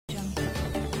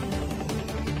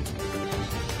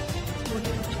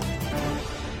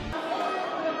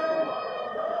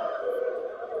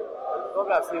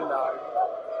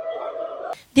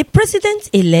The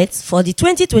president-elect for the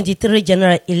 2023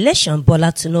 general election,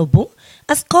 Bola Tinubu,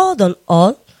 has called on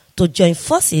all to join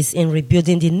forces in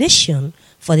rebuilding the nation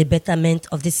for the betterment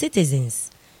of the citizens.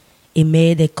 He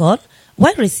made a call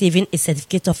while receiving a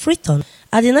certificate of return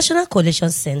at the National Collation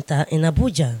Center in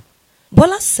Abuja.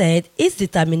 Bola said his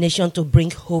determination to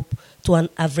bring hope to an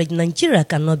average Nigeria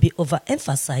cannot be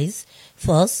overemphasized,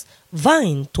 thus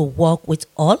vying to work with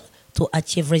all to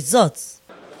achieve results.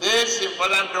 This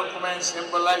important document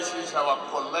symbolizes our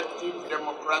collective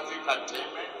democratic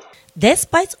attainment.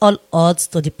 Despite all odds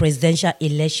to the presidential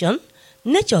election,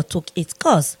 nature took its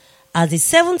course as the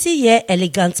 70-year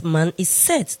elegant man is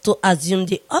set to assume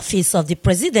the office of the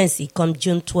presidency come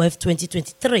June 12,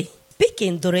 2023.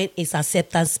 Speaking during his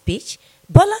acceptance speech,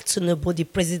 Bola Tinubu, the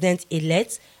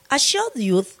president-elect, assured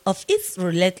youth of its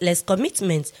relentless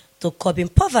commitment to curbing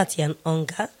poverty and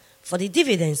hunger for the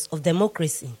dividends of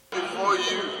democracy. Before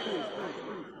you,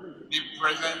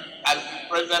 as the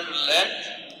president-elect,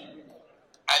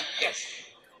 and yes,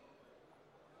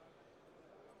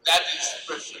 that is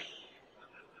special.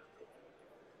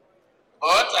 But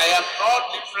I am not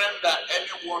different than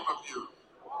any one of you.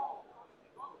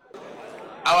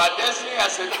 Our destiny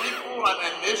as a people and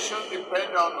a nation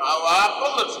depend on our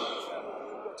ability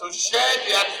to share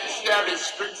the artificial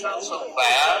restrictions of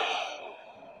bias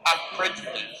and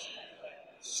prejudice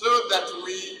so that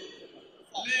we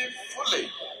live fully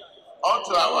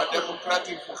onto our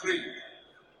democratic creed,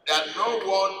 that no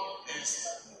one is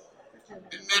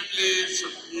innately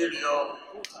superior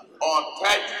or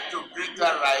entitled to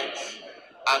greater rights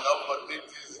and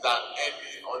opportunities than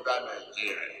any other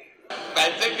Nigerian. By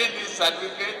taking this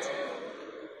certificate,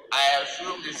 I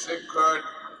assume the sacred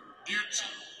duty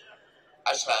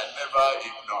I shall never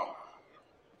ignore.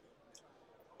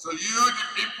 To you,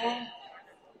 the people,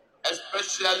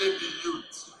 especially the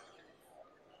youth,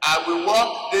 I will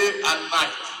work day and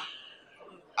night.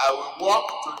 I will work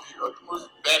to the utmost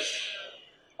best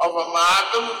of my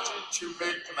ability to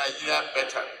make Nigeria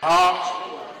better.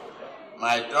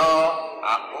 My doors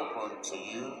are open to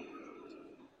you.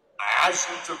 I ask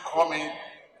you to come in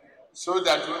so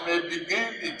that we may begin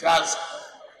the task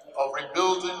of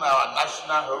rebuilding our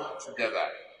national home together,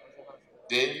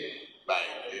 day by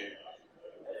day,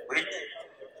 brick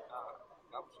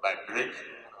by brick.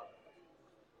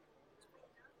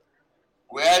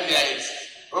 Where there is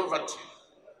poverty,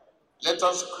 let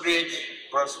us create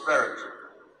prosperity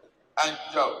and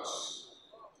jobs.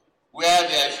 Where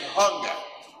there is hunger,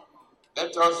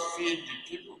 let us feed the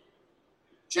people,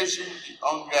 chasing the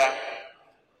hunger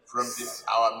from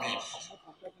our midst.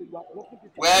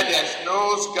 Where there is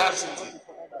no scarcity,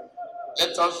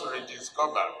 let us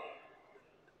rediscover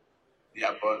the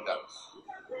abundance.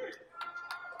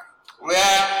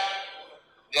 Where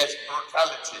there is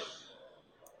brutality,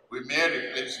 we may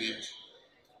replace it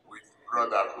with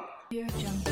brotherhood.